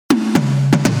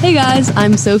Hey guys,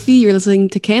 I'm Sophie. You're listening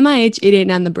to KMIH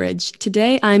 889 The Bridge.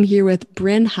 Today I'm here with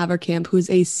Brynn Haverkamp, who's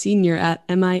a senior at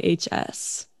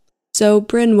MIHS. So,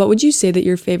 Brynn, what would you say that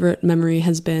your favorite memory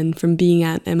has been from being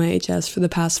at MIHS for the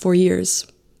past 4 years?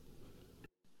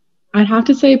 I'd have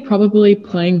to say probably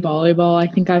playing volleyball.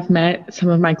 I think I've met some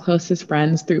of my closest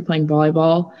friends through playing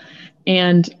volleyball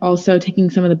and also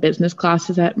taking some of the business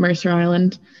classes at Mercer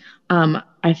Island.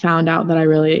 I found out that I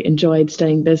really enjoyed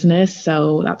studying business,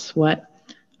 so that's what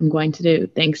I'm going to do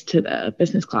thanks to the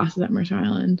business classes at Mercer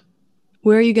Island.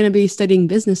 Where are you going to be studying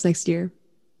business next year?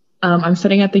 I'm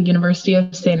studying at the University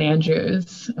of St.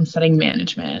 Andrews. I'm studying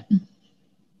management.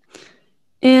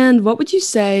 And what would you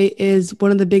say is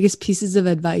one of the biggest pieces of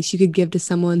advice you could give to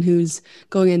someone who's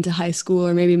going into high school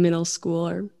or maybe middle school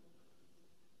or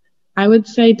I would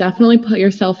say definitely put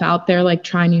yourself out there, like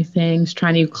try new things,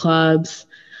 try new clubs.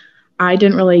 I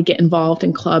didn't really get involved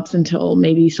in clubs until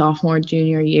maybe sophomore,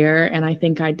 junior year. And I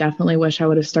think I definitely wish I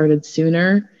would have started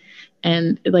sooner.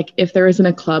 And like, if there isn't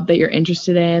a club that you're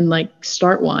interested in, like,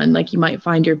 start one. Like, you might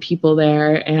find your people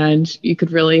there and you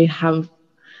could really have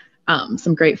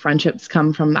some great friendships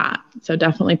come from that. So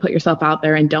definitely put yourself out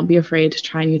there and don't be afraid to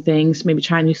try new things, maybe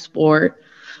try a new sport,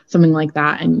 something like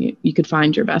that. And you could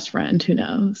find your best friend. Who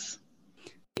knows?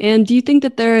 And do you think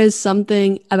that there is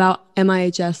something about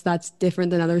MIHS that's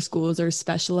different than other schools or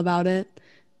special about it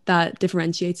that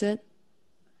differentiates it?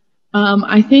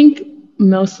 I think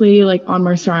mostly like on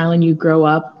Mercer Island, you grow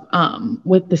up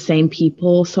with the same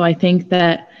people. So I think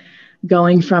that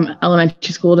going from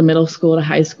elementary school to middle school to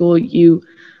high school, you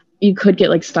could get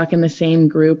like stuck in the same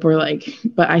group or like,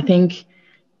 but I think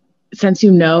since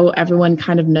everyone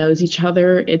kind of knows each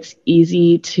other, it's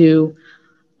easy to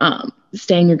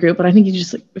stay in your group. But I think you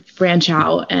just like branch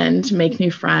out and make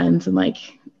new friends and like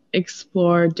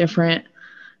explore different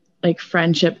like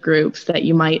friendship groups that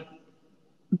you might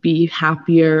be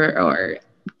happier or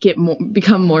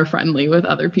become more friendly with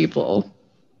other people.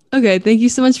 Okay, thank you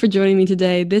so much for joining me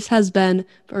today. This has been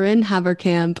Brynn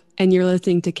Haverkamp, and you're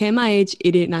listening to KMIH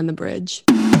 889 The Bridge.